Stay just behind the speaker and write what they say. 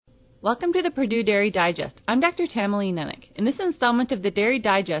Welcome to the Purdue Dairy Digest. I'm Dr. Tamalee Nennick. In this installment of the Dairy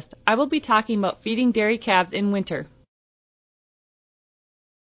Digest, I will be talking about feeding dairy calves in winter.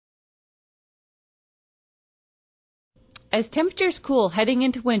 As temperatures cool heading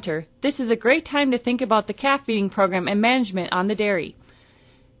into winter, this is a great time to think about the calf feeding program and management on the dairy.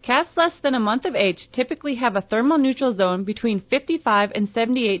 Calves less than a month of age typically have a thermal neutral zone between 55 and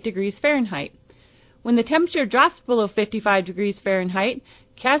 78 degrees Fahrenheit. When the temperature drops below 55 degrees Fahrenheit,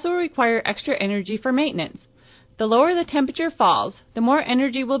 calves will require extra energy for maintenance. The lower the temperature falls, the more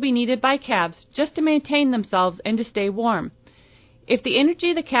energy will be needed by calves just to maintain themselves and to stay warm. If the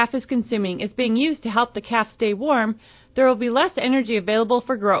energy the calf is consuming is being used to help the calf stay warm, there will be less energy available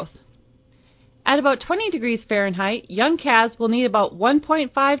for growth. At about 20 degrees Fahrenheit, young calves will need about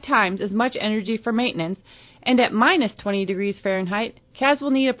 1.5 times as much energy for maintenance, and at minus 20 degrees Fahrenheit, calves will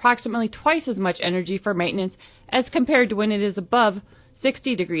need approximately twice as much energy for maintenance as compared to when it is above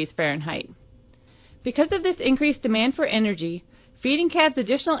 60 degrees Fahrenheit. Because of this increased demand for energy, feeding calves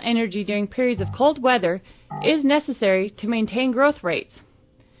additional energy during periods of cold weather is necessary to maintain growth rates.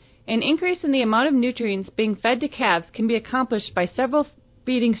 An increase in the amount of nutrients being fed to calves can be accomplished by several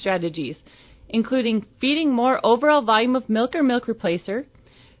feeding strategies, including feeding more overall volume of milk or milk replacer,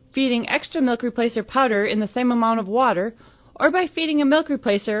 feeding extra milk replacer powder in the same amount of water, or by feeding a milk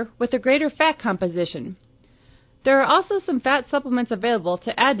replacer with a greater fat composition. There are also some fat supplements available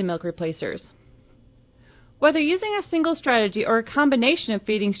to add to milk replacers. Whether using a single strategy or a combination of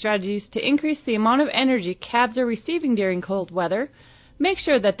feeding strategies to increase the amount of energy calves are receiving during cold weather, make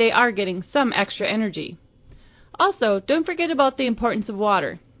sure that they are getting some extra energy. Also, don't forget about the importance of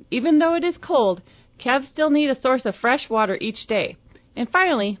water. Even though it is cold, calves still need a source of fresh water each day. And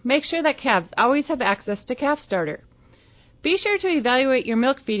finally, make sure that calves always have access to calf starter. Be sure to evaluate your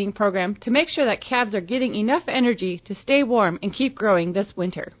milk feeding program to make sure that calves are getting enough energy to stay warm and keep growing this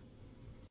winter.